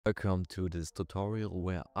Welcome to this tutorial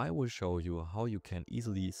where I will show you how you can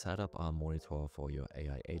easily set up a monitor for your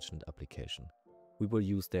AI agent application. We will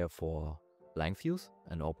use therefore Langfuse,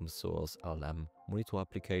 an open source LLM monitor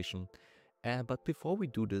application. But before we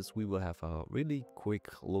do this, we will have a really quick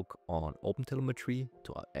look on OpenTelemetry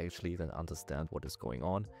to actually then understand what is going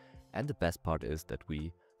on. And the best part is that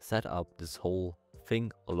we set up this whole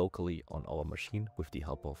thing locally on our machine with the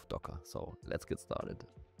help of Docker. So let's get started.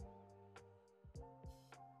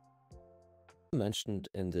 Mentioned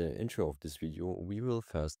in the intro of this video, we will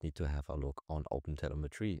first need to have a look on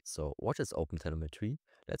OpenTelemetry. So what is OpenTelemetry?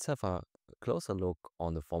 Let's have a closer look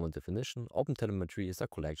on the formal definition. OpenTelemetry is a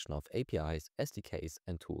collection of APIs, SDKs,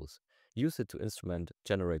 and tools. Use it to instrument,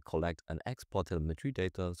 generate, collect, and export telemetry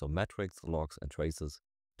data, so metrics, logs, and traces,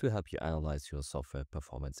 to help you analyze your software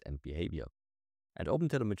performance and behavior. And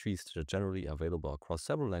OpenTelemetry is generally available across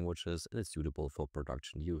several languages and is suitable for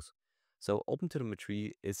production use. So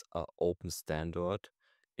OpenTelemetry is an open standard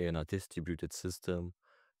in a distributed system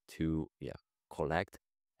to collect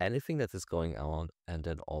anything that is going on and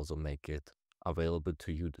then also make it available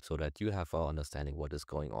to you so that you have an understanding what is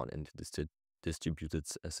going on in this distributed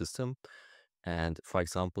system. And for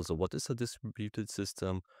example, so what is a distributed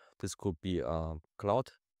system? This could be a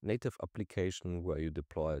cloud native application where you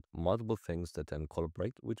deploy multiple things that then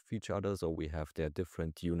collaborate with each other. So we have their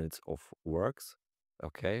different units of works.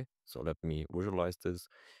 Okay, so let me visualize this.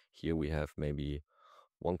 Here we have maybe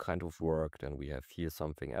one kind of work, then we have here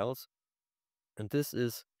something else. And this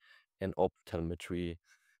is an OpenTelemetry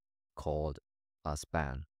called a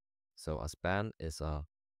span. So a span is a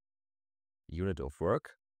unit of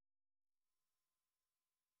work.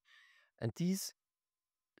 And these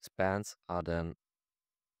spans are then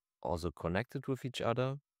also connected with each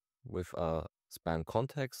other with a span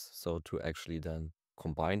context. So to actually then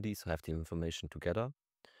combine these, have the information together.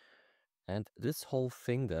 And this whole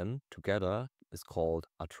thing then together is called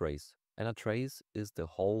a trace. And a trace is the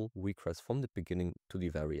whole request from the beginning to the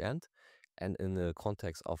very end. And in the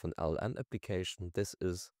context of an LLM application, this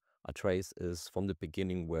is a trace is from the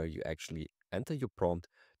beginning where you actually enter your prompt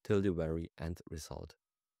till the very end result.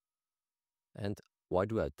 And why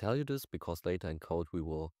do I tell you this? Because later in code we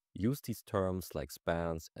will use these terms like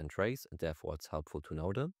spans and trace, and therefore it's helpful to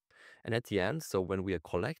know them. And at the end, so when we are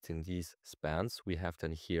collecting these spans, we have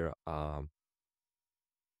then here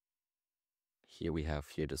we have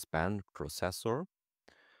the span processor.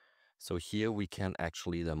 So here we can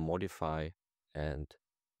actually then modify and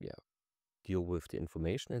deal with the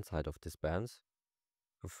information inside of the spans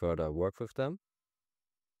to further work with them.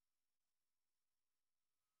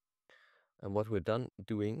 And what we're done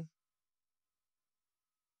doing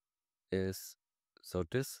is, so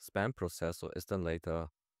this span processor is then later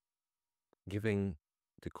giving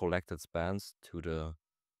the collected spans to the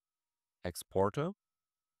exporter,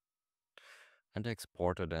 and the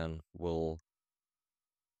exporter then will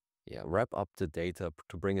wrap up the data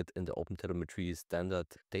to bring it in the OpenTelemetry standard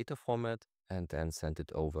data format and then send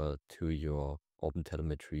it over to your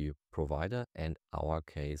OpenTelemetry provider. In our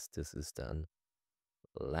case, this is then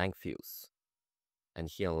Langfuse. And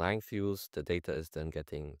here Langfuse, the data is then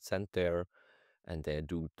getting sent there, and they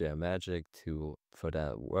do their magic to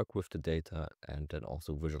further work with the data and then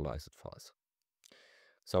also visualize it for us.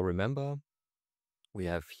 So remember, we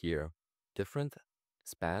have here different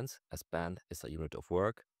spans. A span is a unit of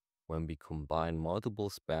work. When we combine multiple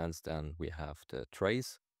spans, then we have the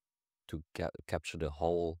trace to capture the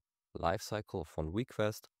whole life cycle from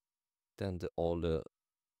request. Then all the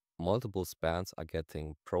multiple spans are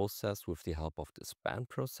getting processed with the help of the span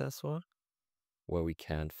processor, where we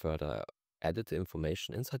can further edit the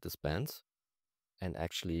information inside the spans. And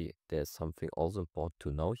actually, there's something also important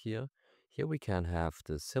to know here. Here we can have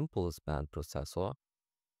the simple span processor.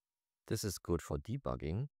 This is good for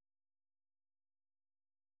debugging,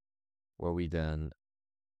 where we then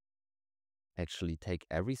actually take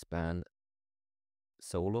every span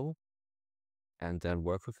solo and then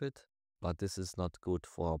work with it. But this is not good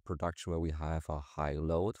for production where we have a high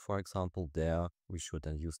load, for example. There we should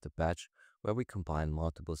then use the batch where we combine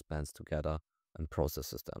multiple spans together and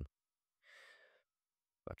processes them.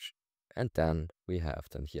 And then we have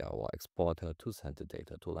then here our exporter to send the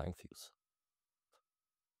data to Langfuse.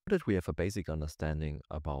 Now that we have a basic understanding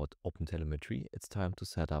about OpenTelemetry, it's time to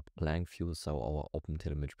set up Langfuse, so our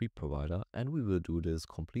OpenTelemetry provider, and we will do this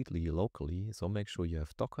completely locally, so make sure you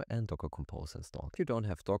have Docker and Docker Compose installed. If you don't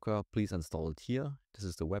have Docker, please install it here. This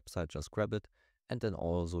is the website, just grab it. And then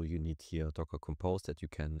also you need here Docker Compose that you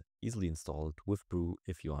can easily install it with Brew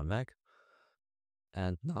if you are on Mac.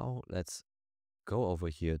 And now let's go over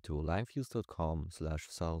here to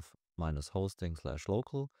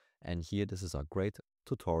langfuse.com/self-hosting/local. And here, this is a great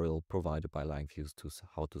tutorial provided by Langfuse to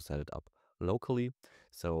how to set it up locally.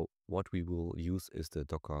 So what we will use is the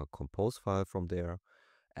Docker Compose file from there,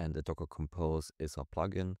 and the Docker Compose is a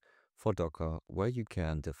plugin for Docker where you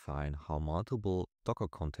can define how multiple Docker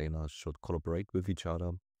containers should collaborate with each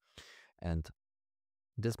other, and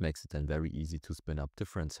this makes it then very easy to spin up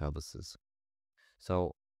different services.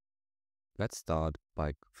 So let's start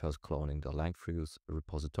by first cloning the Langfuse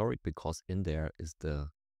repository, because in there is the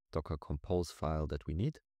Docker Compose file that we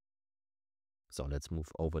need. So let's move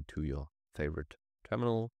over to your favorite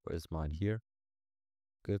terminal. Where's mine here?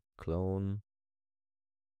 Git clone.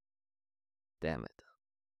 Damn it.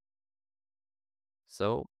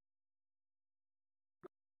 So,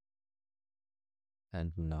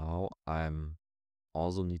 and now I'm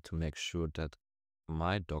also need to make sure that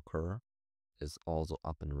my Docker is also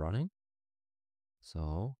up and running.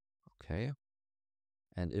 So, okay.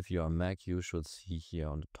 And if you're on Mac, you should see here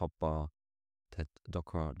on the top bar that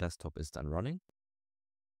Docker desktop is then running.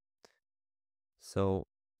 So,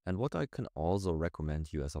 and what I can also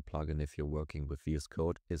recommend you as a plugin if you're working with VS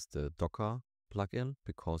Code is the Docker plugin,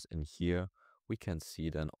 because in here we can see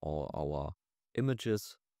then all our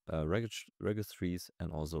images, registries,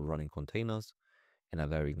 and also running containers in a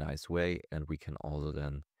very nice way. And we can also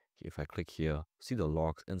then, if I click here, see the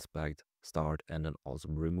logs, inspect, start, and then also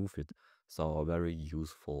remove it. So a very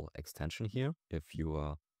useful extension here if you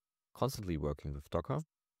are constantly working with Docker.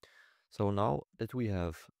 So now that we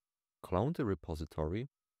have cloned the repository,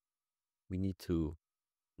 we need to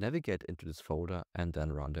navigate into this folder and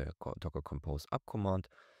then run the Docker Compose up command.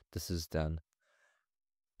 This is then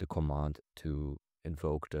the command to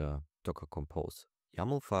invoke the Docker Compose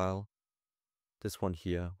YAML file. This one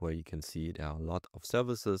here, where you can see there are a lot of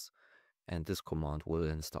services, and this command will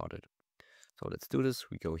then start it. So let's do this.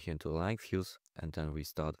 We go here into Langfuse and then we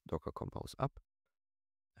start Docker Compose up.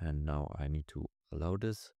 And now I need to allow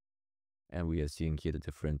this. And we are seeing here the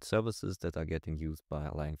different services that are getting used by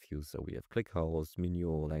Langfuse. So we have ClickHouse,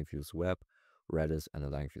 Minio, Langfuse Web, Redis, and a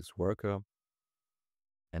Langfuse Worker.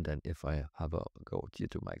 And then if I have a go here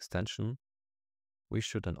to my extension, we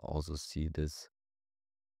should then also see this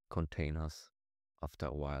containers after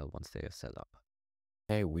a while once they are set up.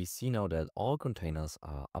 Okay, we see now that all containers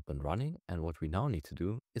are up and running, and what we now need to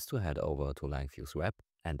do is to head over to Langfuse Web,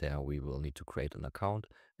 and there we will need to create an account,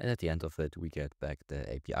 and at the end of it we get back the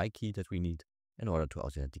API key that we need in order to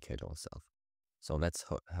authenticate ourselves. So let's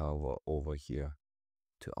hover over here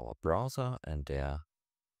to our browser, and there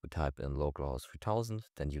we type in localhost 3000,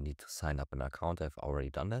 then you need to sign up an account. I've already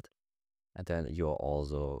done that. And then you're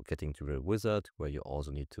also getting to the wizard where you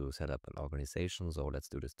also need to set up an organization. So let's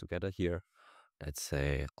do this together here. Let's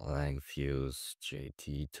say Langfuse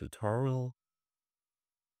JT tutorial.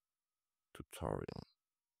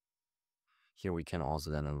 Here we can also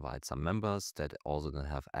then invite some members that also then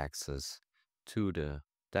have access to the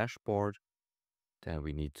dashboard. Then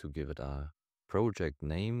we need to give it a project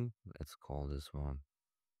name. Let's call this one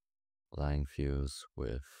Langfuse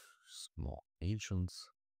with small agents.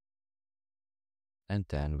 And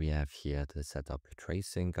then we have here the setup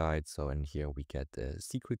tracing guide. So in here we get the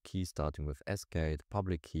secret key starting with SGate,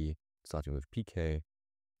 public key starting with PK,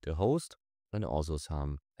 the host, and also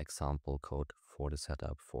some example code for the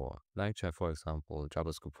setup for LangChain, for example,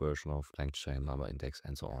 JavaScript version of LangChain, Lambda index,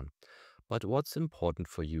 and so on. But what's important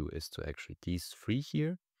for you is to actually these three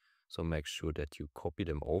here. So make sure that you copy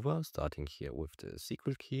them over, starting here with the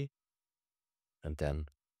secret key. And then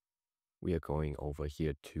we are going over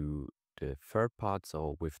here to the third part.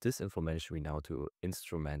 So with this information, we now to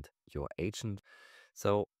instrument your agent.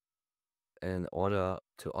 So in order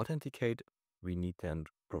to authenticate, we need then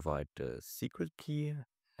provide the secret key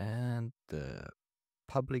and the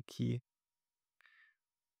public key.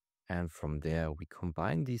 And from there, we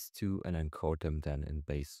combine these two and encode them then in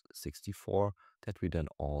base 64 that we then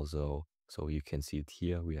also, so you can see it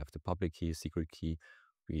here, we have the public key, secret key.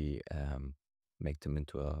 We make them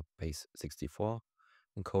into a base 64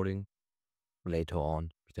 encoding. Later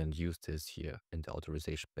on, we then use this here in the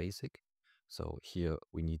authorization basic. So here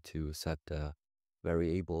we need to set the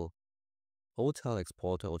variable hotel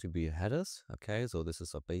exporter OTP headers. Okay, so this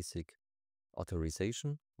is a basic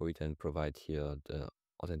authorization where we then provide here the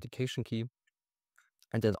authentication key.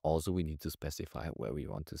 And then also we need to specify where we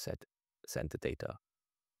want to send the data.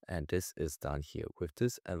 And this is done here with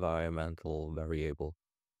this environmental variable,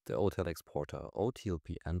 the hotel exporter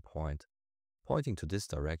OTLP endpoint, pointing to this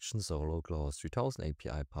direction, so localhost 3000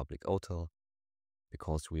 API public hotel,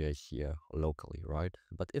 because we are here locally, right?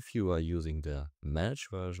 But if you are using the managed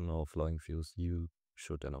version of Langfuse, you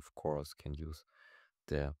should then of course can use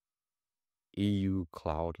the EU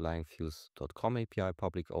cloud langfuse.com API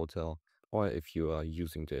public hotel, Or if you are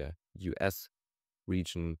using the US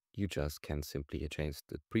region, you just can simply change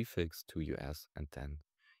the prefix to US and then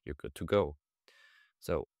you're good to go.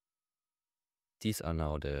 So these are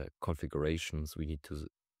now the configurations we need to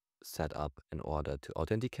set up in order to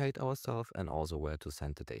authenticate ourselves and also where to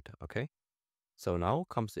send the data, okay? So now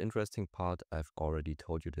comes the interesting part. I've already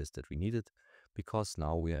told you this, that we need it because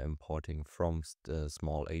now we are importing from the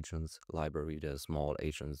small agents library, the small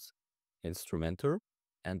agents instrumenter.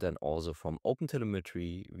 And then also from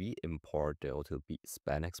OpenTelemetry, we import the OTLB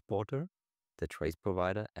span exporter, the trace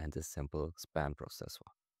provider, and the simple span processor.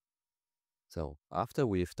 So after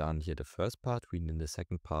we've done here the first part, in the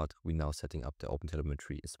second part, we're now setting up the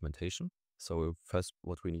OpenTelemetry instrumentation. So first,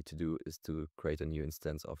 what we need to do is to create a new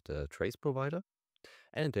instance of the trace provider.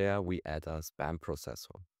 And there we add a span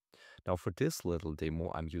processor. Now for this little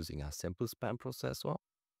demo, I'm using a simple span processor.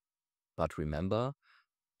 But remember,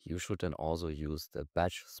 you should then also use the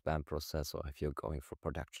batch span processor if you're going for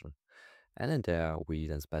production. And in there, we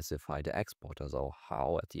then specify the exporter, so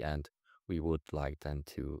how at the end we would like then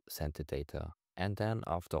to send the data. And then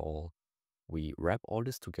after all, we wrap all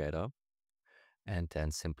this together and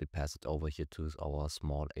then simply pass it over here to our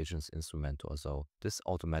small agents instrumentor. So this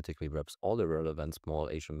automatically wraps all the relevant small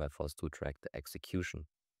agent methods to track the execution.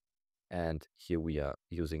 And here we are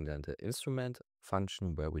using then the instrument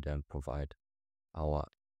function where we then provide our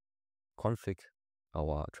config,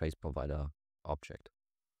 our trace provider object.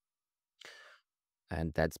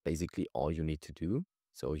 And that's basically all you need to do.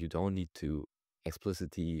 So you don't need to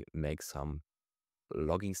explicitly make some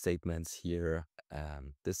logging statements here.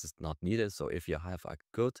 This is not needed. So if you have a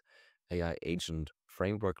good AI agent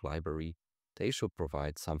framework library, they should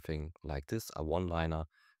provide something like this, a one-liner,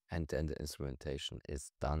 and then the instrumentation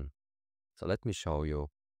is done. So let me show you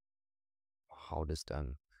how this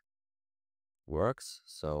then works.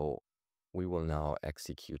 So we will now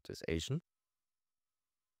execute this agent.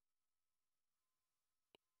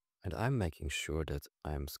 And I'm making sure that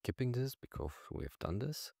I'm skipping this because we've done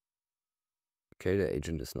this. Okay, the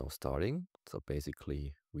agent is now starting. So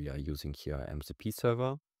basically we are using here MCP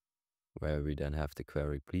server where we then have the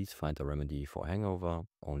query, please find a remedy for hangover,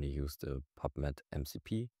 only use the PubMed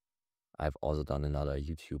MCP. I've also done another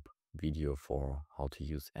YouTube video for how to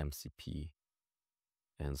use MCP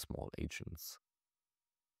and small agents.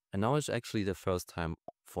 And now it's actually the first time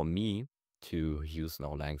for me to use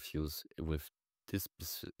now Langfuse with this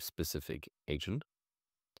specific agent.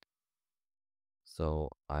 So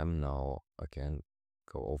I'm now again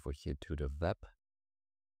go over here to the web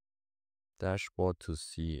dashboard to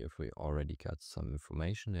see if we already got some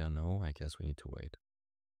information there. No, I guess we need to wait.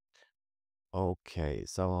 Okay,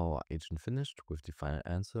 so our agent finished with the final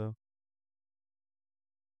answer.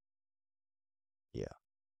 Yeah,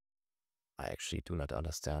 I actually do not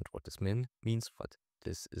understand what this means, but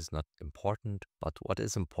this is not important. But what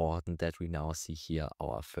is important that we now see here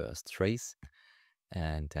our first trace.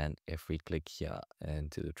 And then if we click here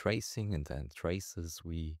into the tracing and then traces,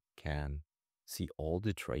 we can see all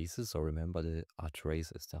the traces. So remember our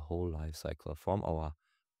trace is the whole life cycle from our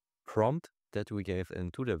prompt that we gave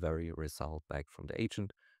into the very result back from the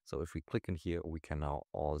agent. So if we click in here, we can now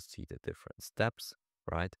all see the different steps,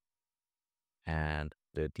 right? And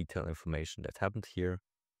the detailed information that happened here.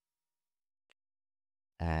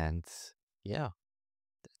 And yeah,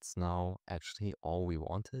 that's now actually all we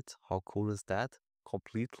wanted. How cool is that?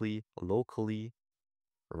 Completely locally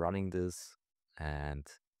running this and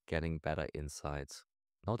getting better insights,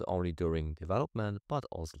 not only during development, but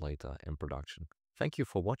also later in production. Thank you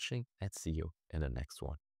for watching and see you in the next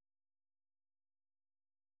one.